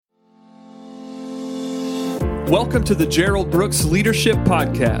Welcome to the Gerald Brooks Leadership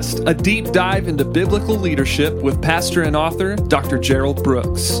Podcast, a deep dive into biblical leadership with pastor and author, Dr. Gerald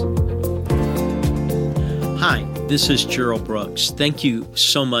Brooks. Hi, this is Gerald Brooks. Thank you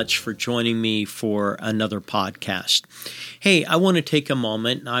so much for joining me for another podcast. Hey, I want to take a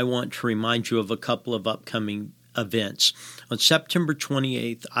moment and I want to remind you of a couple of upcoming events. On September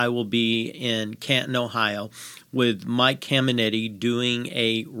 28th, I will be in Canton, Ohio, with Mike Caminetti doing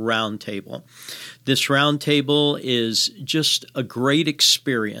a roundtable. This roundtable is just a great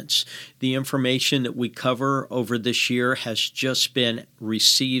experience. The information that we cover over this year has just been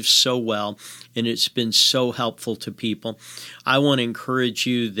received so well, and it's been so helpful to people. I want to encourage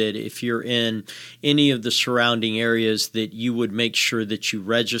you that if you're in any of the surrounding areas, that you would make sure that you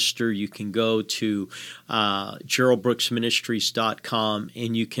register. You can go to GeraldBrooksMinistries.com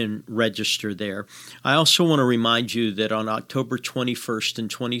and you can register there. I also want to remind you that on October 21st and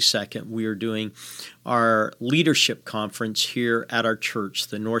 22nd, we are doing our leadership conference here at our church,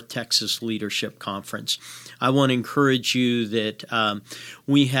 the North Texas Leadership Conference. I want to encourage you that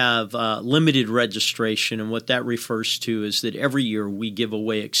we have limited registration, and what that refers to is that every year we give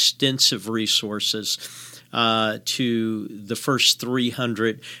away extensive resources to the first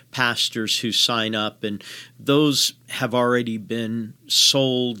 300 pastors who sign up, and those have already been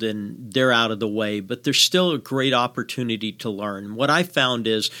sold and they're out of the way, but there's still a great opportunity to learn. What I found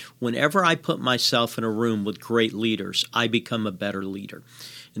is whenever I put myself in a room with great leaders, I become a better leader.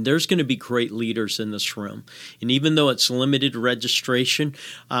 And there's going to be great leaders in this room. And even though it's limited registration,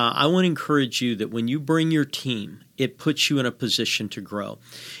 I want to encourage you that when you bring your team, it puts you in a position to grow.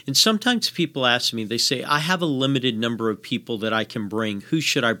 And sometimes people ask me, they say, I have a limited number of people that I can bring. Who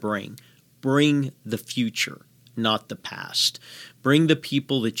should I bring? Bring the future, not the past. Bring the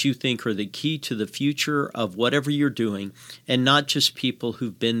people that you think are the key to the future of whatever you're doing, and not just people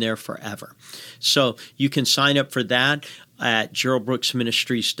who've been there forever. So you can sign up for that at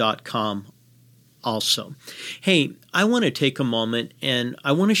GeraldBrooksMinistries.com also. Hey, I want to take a moment and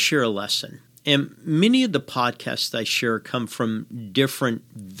I want to share a lesson. And many of the podcasts I share come from different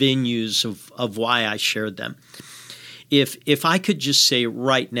venues of why I shared them. If I could just say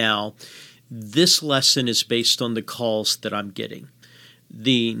right now, this lesson is based on the calls that I'm getting.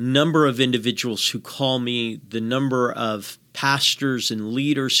 The number of individuals who call me, the number of pastors and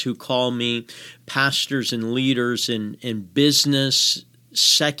leaders who call me, pastors and leaders in business,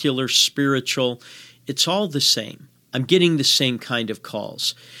 secular, spiritual, it's all the same. I'm getting the same kind of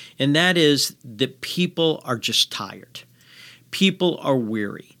calls. And that is that people are just tired. People are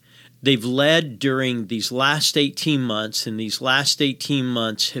weary. They've led during these last 18 months, and these last 18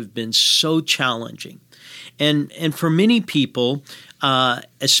 months have been so challenging. And for many people,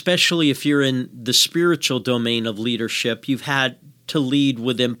 especially if you're in the spiritual domain of leadership, you've had to lead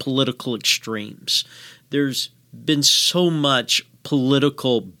within political extremes. There's been so much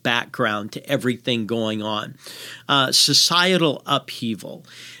political background to everything going on. Societal upheaval.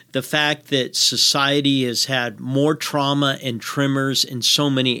 The fact that society has had more trauma and tremors in so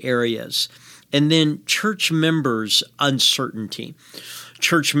many areas. And then church members' uncertainty.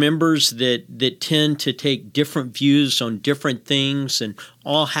 Church members that tend to take different views on different things and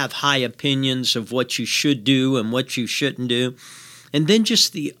all have high opinions of what you should do and what you shouldn't do. And then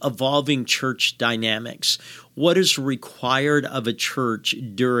just the evolving church dynamics. What is required of a church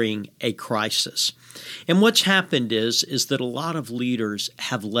during a crisis? And what's happened is that a lot of leaders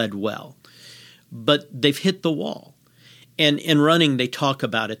have led well, but they've hit the wall. And in running, they talk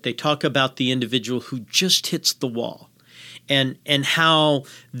about it. They talk about the individual who just hits the wall and how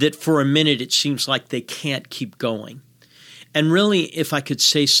that for a minute it seems like they can't keep going. And really, if I could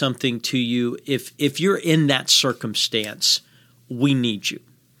say something to you, if you're in that circumstance, we need you.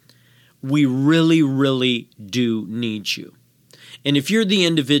 We really, really do need you. And if you're the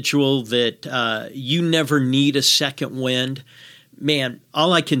individual that you never need a second wind, man,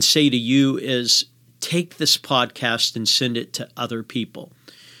 all I can say to you is take this podcast and send it to other people.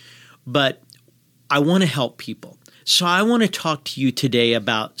 But I want to help people. So I want to talk to you today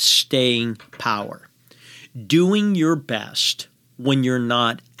about staying power. Doing your best when you're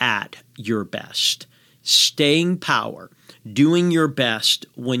not at your best. Staying power. Doing your best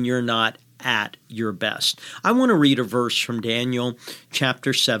when you're not at your best. I want to read a verse from Daniel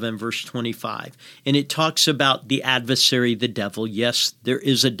chapter 7, verse 25. And it talks about the adversary, the devil. Yes, there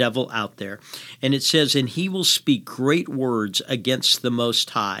is a devil out there. And it says, and he will speak great words against the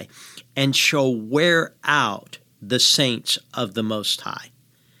Most High and shall wear out the saints of the Most High.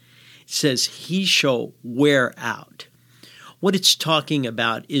 It says he shall wear out. What it's talking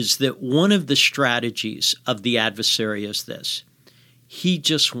about is that one of the strategies of the adversary is this. He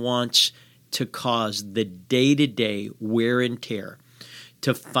just wants to cause the day-to-day wear and tear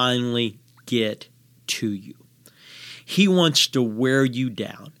to finally get to you. He wants to wear you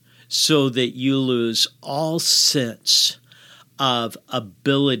down so that you lose all sense of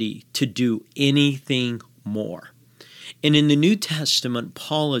ability to do anything more. And in the New Testament,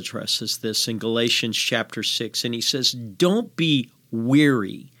 Paul addresses this in Galatians chapter 6, and he says, don't be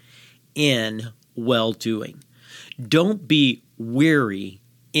weary in well-doing. Don't be weary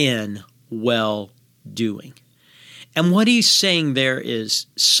in well-doing. And what he's saying there is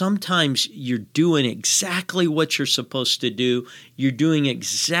sometimes you're doing exactly what you're supposed to do. You're doing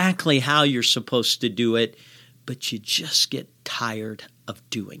exactly how you're supposed to do it, but you just get tired of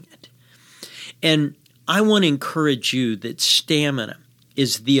doing it. And I want to encourage you that stamina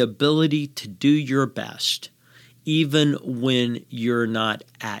is the ability to do your best, even when you're not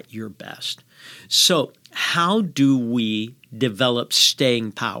at your best. So how do we develop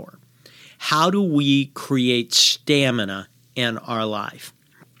staying power? How do we create stamina in our life?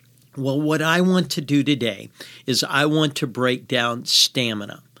 Well, what I want to do today is I want to break down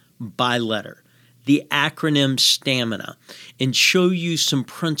stamina by letter, the acronym STAMINA, and show you some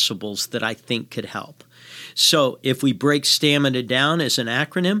principles that I think could help. So if we break stamina down as an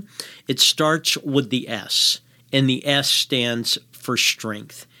acronym, it starts with the S, and the S stands for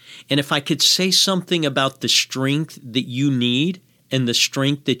strength. And if I could say something about the strength that you need and the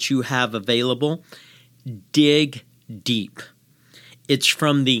strength that you have available, dig deep. It's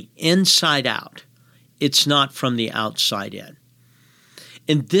from the inside out. It's not from the outside in.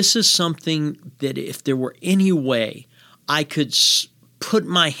 And this is something that if there were any way I could put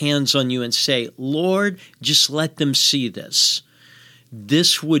my hands on you and say, Lord, just let them see this,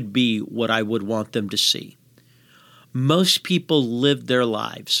 this would be what I would want them to see. Most people live their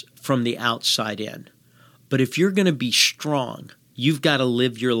lives from the outside in. But if you're going to be strong, you've got to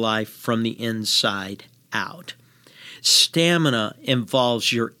live your life from the inside out. Stamina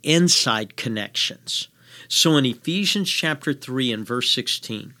involves your inside connections. So in Ephesians chapter 3 and verse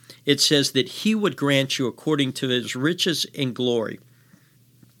 16, it says that he would grant you according to his riches and glory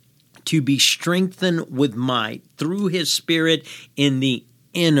to be strengthened with might through his Spirit in the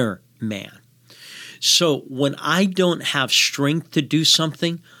inner man. So when I don't have strength to do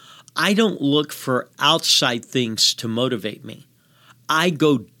something, I don't look for outside things to motivate me. I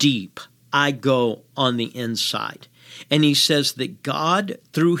go deep. I go on the inside. And he says that God,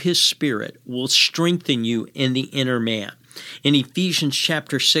 through his Spirit, will strengthen you in the inner man. In Ephesians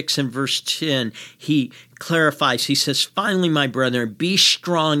chapter 6 and verse 10, he clarifies, he says, finally, my brethren, be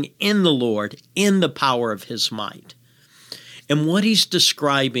strong in the Lord, in the power of his might. And what he's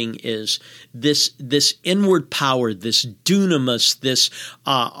describing is this inward power, this dunamis, this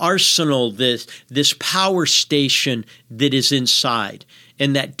arsenal, this power station that is inside.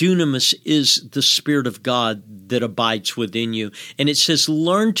 And that dunamis is the Spirit of God that abides within you. And it says,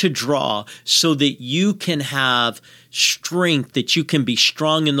 learn to draw so that you can have strength, that you can be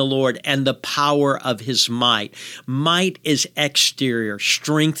strong in the Lord and the power of his might. Might is exterior.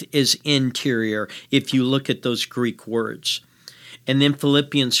 Strength is interior, if you look at those Greek words. And then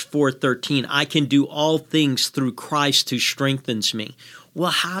Philippians 4:13, I can do all things through Christ who strengthens me.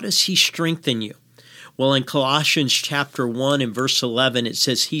 Well, how does he strengthen you? Well, in Colossians chapter 1 and verse 11, it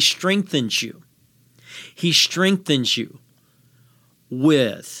says he strengthens you. He strengthens you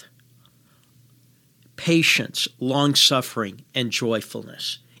with patience, long-suffering, and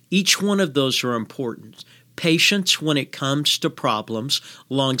joyfulness. Each one of those are important. Patience when it comes to problems,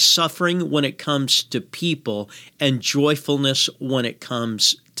 long-suffering when it comes to people, and joyfulness when it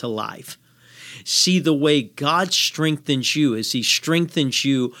comes to life. See, the way God strengthens you is he strengthens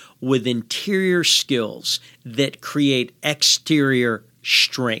you with interior skills that create exterior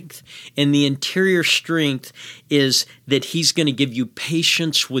strength. And the interior strength is that he's going to give you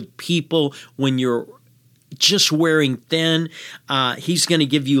patience with people when you're just wearing thin. He's going to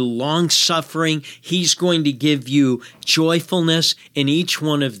give you long suffering. He's going to give you joyfulness in each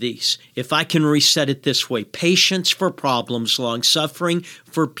one of these. If I can reset it this way, patience for problems, long suffering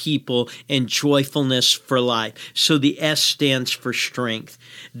for people, and joyfulness for life. So the S stands for strength.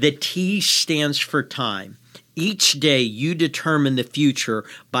 The T stands for time. Each day you determine the future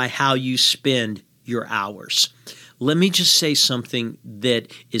by how you spend your hours. Let me just say something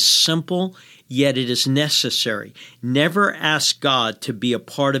that is simple, yet it is necessary. Never ask God to be a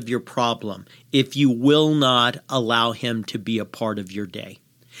part of your problem if you will not allow him to be a part of your day.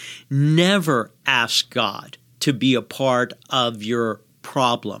 Never ask God to be a part of your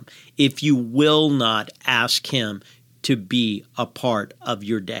problem if you will not ask him to be a part of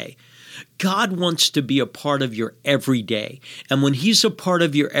your day. God wants to be a part of your everyday. And when he's a part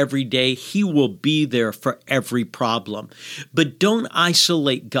of your everyday, he will be there for every problem. But don't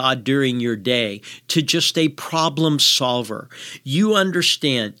isolate God during your day to just a problem solver. You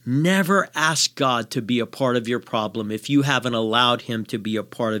understand, never ask God to be a part of your problem if you haven't allowed him to be a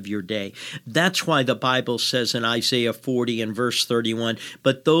part of your day. That's why the Bible says in Isaiah 40 and verse 31,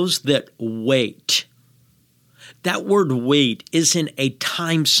 but those that wait. That word wait isn't a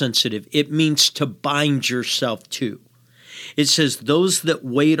time sensitive. It means to bind yourself to. It says, those that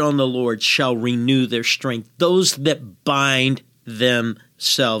wait on the Lord shall renew their strength. Those that bind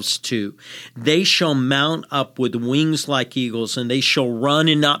themselves to. They shall mount up with wings like eagles, and they shall run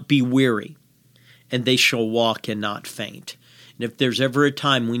and not be weary, and they shall walk and not faint. And if there's ever a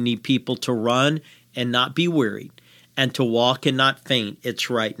time we need people to run and not be wearied, and to walk and not faint, it's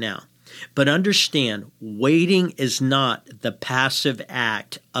right now. But understand, waiting is not the passive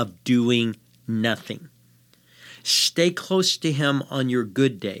act of doing nothing. Stay close to him on your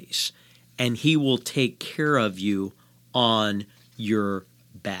good days, and he will take care of you on your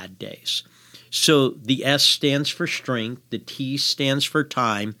bad days. So the S stands for strength, the T stands for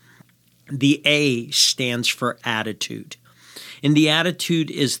time, the A stands for attitude. And the attitude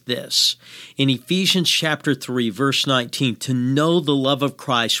is this. In Ephesians chapter 3, verse 19, to know the love of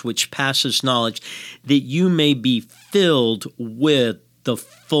Christ which passes knowledge, that you may be filled with the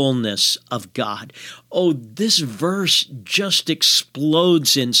fullness of God. Oh, this verse just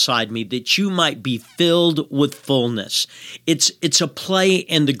explodes inside me, that you might be filled with fullness. It's a play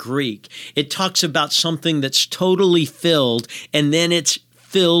in the Greek. It talks about something that's totally filled, and then it's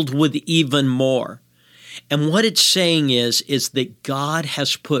filled with even more. And what it's saying is that God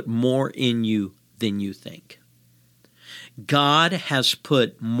has put more in you than you think. God has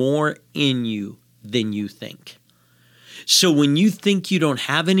put more in you than you think. So when you think you don't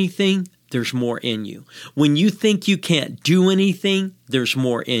have anything, there's more in you. When you think you can't do anything, there's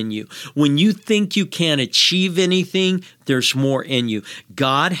more in you. When you think you can't achieve anything, there's more in you.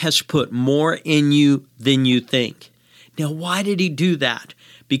 God has put more in you than you think. Now, why did he do that?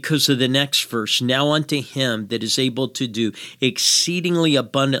 Because of the next verse, now unto him that is able to do exceedingly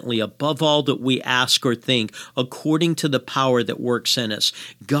abundantly above all that we ask or think, according to the power that works in us.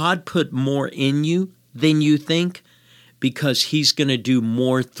 God put more in you than you think because he's going to do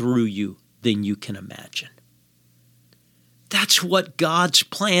more through you than you can imagine. That's what God's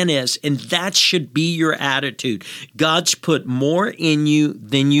plan is, and that should be your attitude. God's put more in you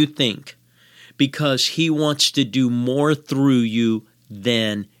than you think because he wants to do more through you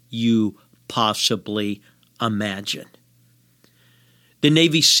than you possibly imagine. The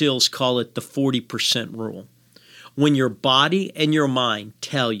Navy SEALs call it the 40% rule. When your body and your mind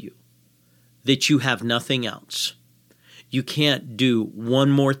tell you that you have nothing else, you can't do one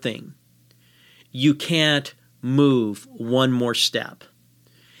more thing, you can't move one more step,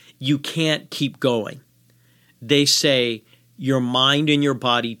 you can't keep going. They say your mind and your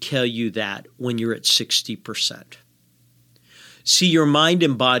body tell you that when you're at 60%. See, your mind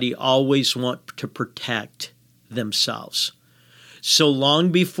and body always want to protect themselves. So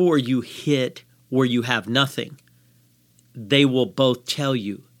long before you hit where you have nothing, they will both tell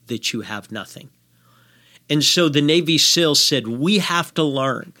you that you have nothing. And so the Navy SEALs said, we have to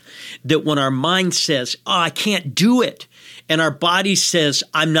learn that when our mind says, oh, I can't do it, and our body says,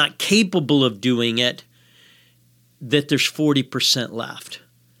 I'm not capable of doing it, that there's 40% left.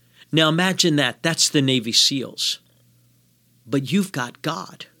 Now imagine that. That's the Navy SEALs. But you've got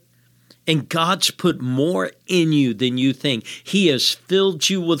God. And God's put more in you than you think. He has filled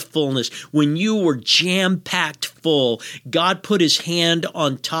you with fullness. When you were jam-packed full, God put his hand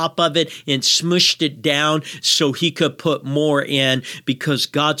on top of it and smushed it down so he could put more in, because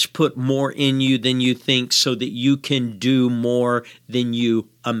God's put more in you than you think so that you can do more than you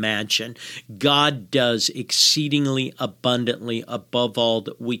imagine. God does exceedingly abundantly above all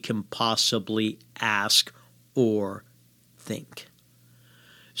that we can possibly ask or think.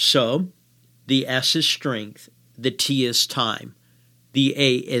 So, the S is strength, the T is time, the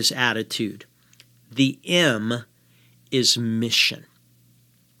A is attitude, the M is mission.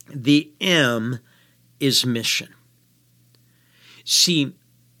 The M is mission. See,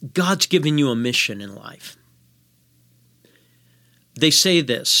 God's given you a mission in life. They say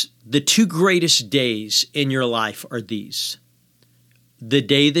this, the two greatest days in your life are these: the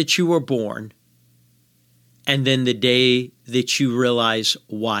day that you were born, and then the day that you realize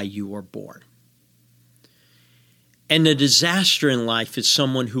why you were born. And the disaster in life is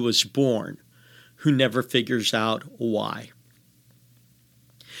someone who was born who never figures out why.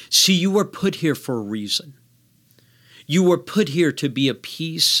 See, you were put here for a reason. You were put here to be a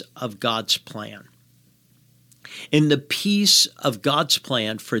piece of God's plan. And the piece of God's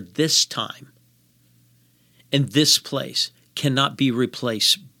plan for this time and this place cannot be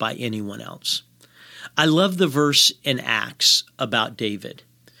replaced by anyone else. I love the verse in Acts about David,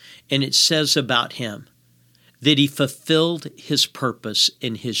 and it says about him that he fulfilled his purpose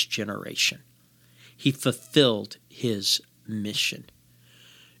in his generation. He fulfilled his mission.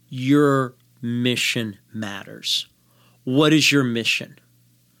 Your mission matters. What is your mission?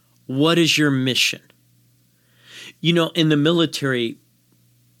 What is your mission? You know, in the military,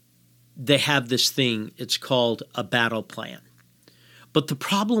 they have this thing, it's called a battle plan. But the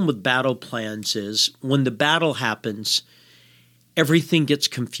problem with battle plans is when the battle happens, everything gets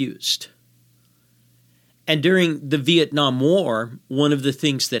confused. And during the Vietnam War, one of the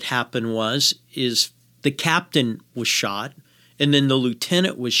things that happened is the captain was shot, and then the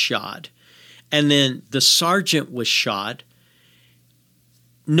lieutenant was shot, and then the sergeant was shot.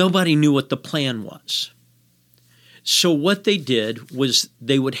 Nobody knew what the plan was. So what they did was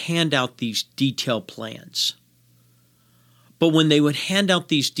they would hand out these detailed plans. But when they would hand out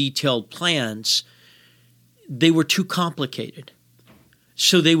these detailed plans, they were too complicated.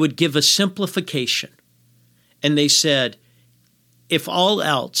 So they would give a simplification. And they said, if all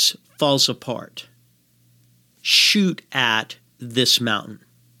else falls apart, shoot at this mountain.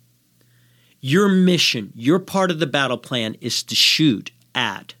 Your mission, your part of the battle plan is to shoot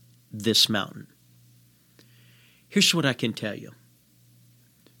at this mountain. Here's what I can tell you.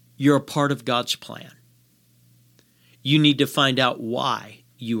 You're a part of God's plan. You need to find out why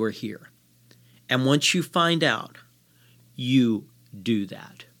you are here. And once you find out, you do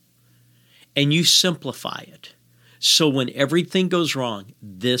that. And you simplify it. So when everything goes wrong,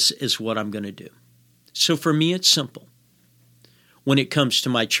 this is what I'm going to do. So for me, it's simple. When it comes to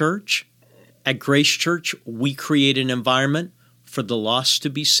my church, at Grace Church, we create an environment for the lost to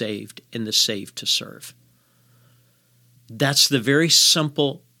be saved and the saved to serve. That's the very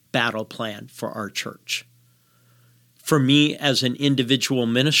simple battle plan for our church. For me as an individual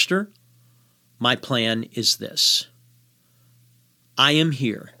minister, my plan is this. I am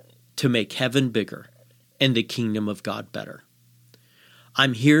here to make heaven bigger and the kingdom of God better.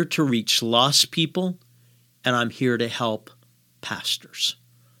 I'm here to reach lost people, and I'm here to help pastors.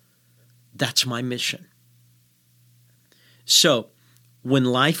 That's my mission. So, when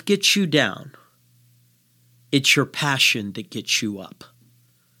life gets you down, it's your passion that gets you up.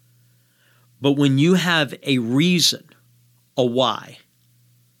 But when you have a reason, a why,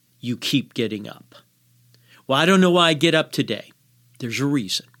 you keep getting up. Well, I don't know why I get up today. There's a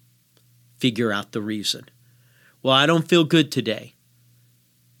reason. Figure out the reason. Well, I don't feel good today.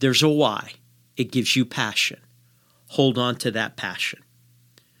 There's a why. It gives you passion. Hold on to that passion.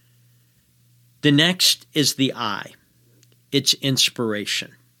 The next is the I. It's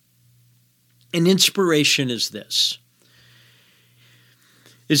inspiration. And inspiration is this.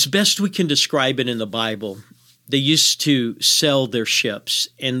 As best we can describe it in the Bible, they used to sail their ships,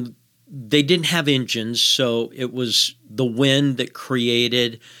 and they didn't have engines, so it was the wind that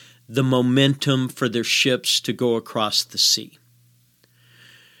created the momentum for their ships to go across the sea.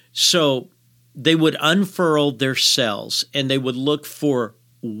 So they would unfurl their sails, and they would look for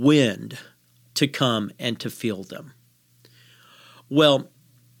wind to come and to fill them. Well,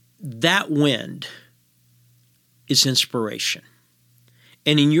 that wind is inspiration.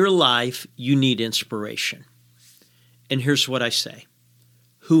 And in your life, you need inspiration. And here's what I say.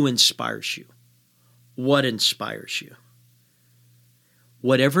 Who inspires you? What inspires you?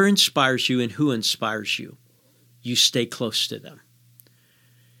 Whatever inspires you and who inspires you, you stay close to them.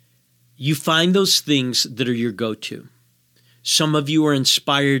 You find those things that are your go-to. Some of you are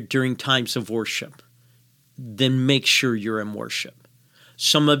inspired during times of worship. Then make sure you're in worship.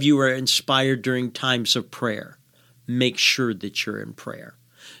 Some of you are inspired during times of prayer. Make sure that you're in prayer.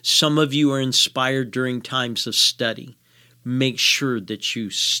 Some of you are inspired during times of study. Make sure that you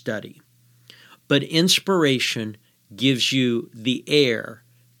study. But inspiration gives you the air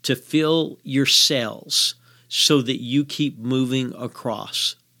to fill your sails so that you keep moving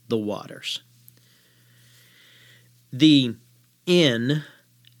across the waters. The N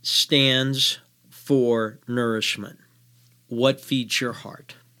stands for nourishment. What feeds your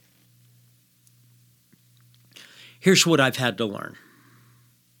heart? Here's what I've had to learn.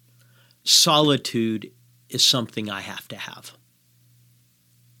 Solitude is something I have to have.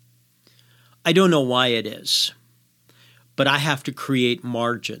 I don't know why it is, but I have to create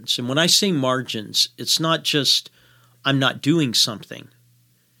margins. And when I say margins, it's not just I'm not doing something.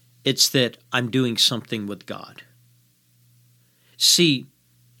 It's that I'm doing something with God. See,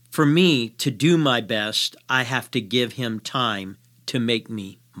 For me to do my best, I have to give him time to make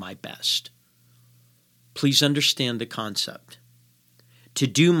me my best. Please understand the concept. To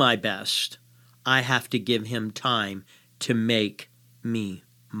do my best, I have to give him time to make me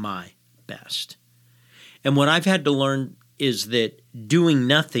my best. And what I've had to learn is that doing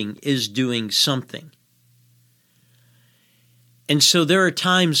nothing is doing something. And so there are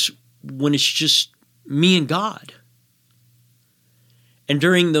times when it's just me and God. And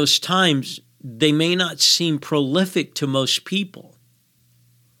during those times, they may not seem prolific to most people,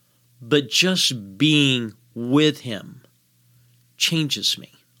 but just being with him changes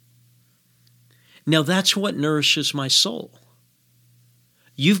me. Now that's what nourishes my soul.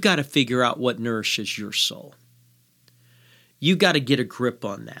 You've got to figure out what nourishes your soul. You've got to get a grip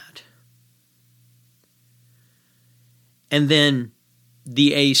on that. And then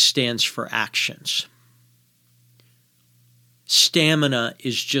the A stands for actions. Stamina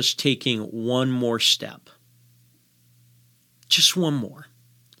is just taking one more step. Just one more.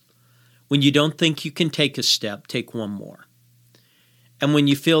 When you don't think you can take a step, take one more. And when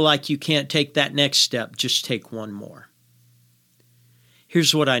you feel like you can't take that next step, just take one more.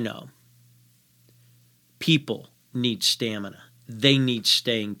 Here's what I know. People need stamina. They need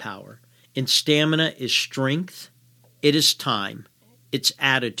staying power. And stamina is strength, it is time, it's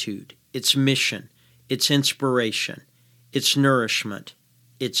attitude, it's mission, it's inspiration, it's nourishment,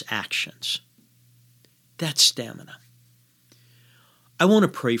 it's actions. That's stamina. I want to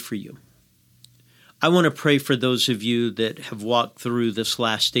pray for you. I want to pray for those of you that have walked through this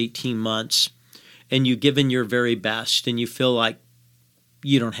last 18 months and you've given your very best and you feel like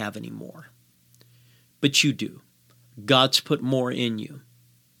you don't have any more. But you do. God's put more in you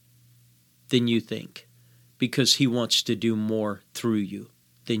than you think because he wants to do more through you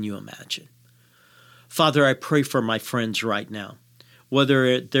than you imagine. Father, I pray for my friends right now,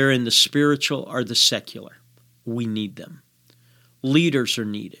 whether they're in the spiritual or the secular. We need them. Leaders are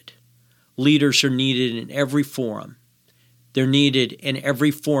needed. Leaders are needed in every forum. They're needed in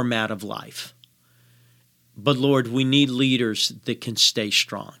every format of life. But Lord, we need leaders that can stay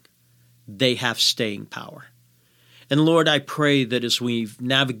strong. They have staying power. And Lord, I pray that as we've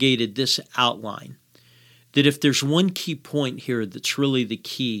navigated this outline, that if there's one key point here that's really the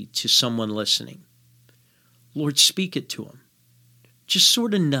key to someone listening, Lord, speak it to them. Just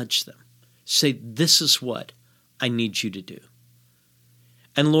sort of nudge them. Say, this is what I need you to do.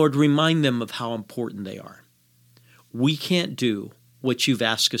 And Lord, remind them of how important they are. We can't do what you've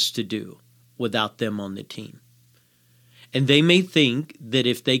asked us to do without them on the team. And they may think that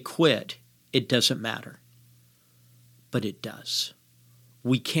if they quit, it doesn't matter. But it does.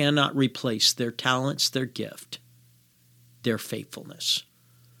 We cannot replace their talents, their gift, their faithfulness.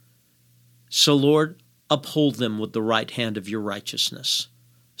 So Lord, uphold them with the right hand of your righteousness.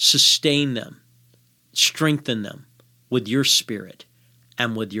 Sustain them. Strengthen them with your spirit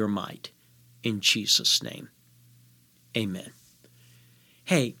and with your might. In Jesus' name, amen.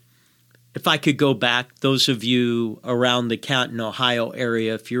 Hey, if I could go back, those of you around the Canton, Ohio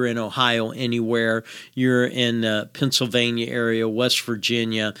area, if you're in Ohio anywhere, you're in the Pennsylvania area, West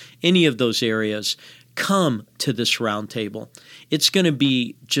Virginia, any of those areas, come to this roundtable. It's going to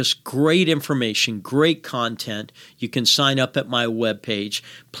be just great information, great content. You can sign up at my webpage.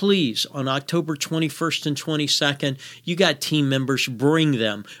 Please, on October 21st and 22nd, you got team members, bring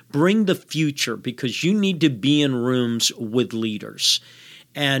them. Bring the future because you need to be in rooms with leaders.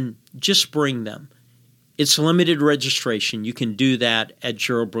 And just bring them. It's limited registration. You can do that at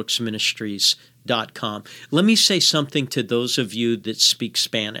GeraldBrooksMinistries.com. Let me say something to those of you that speak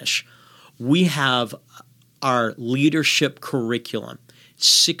Spanish. We have our leadership curriculum,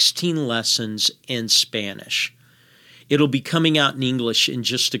 16 lessons in Spanish. It'll be coming out in English in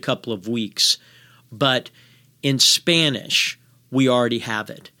just a couple of weeks, but in Spanish, we already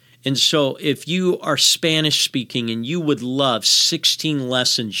have it. And so if you are Spanish speaking and you would love 16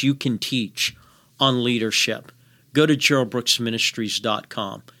 lessons you can teach on leadership, go to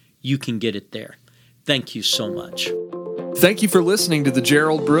GeraldBrooksMinistries.com. You can get it there. Thank you so much. Thank you for listening to the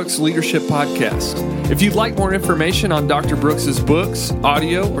Gerald Brooks Leadership Podcast. If you'd like more information on Dr. Brooks's books,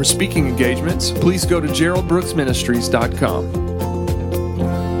 audio, or speaking engagements, please go to GeraldBrooksMinistries.com.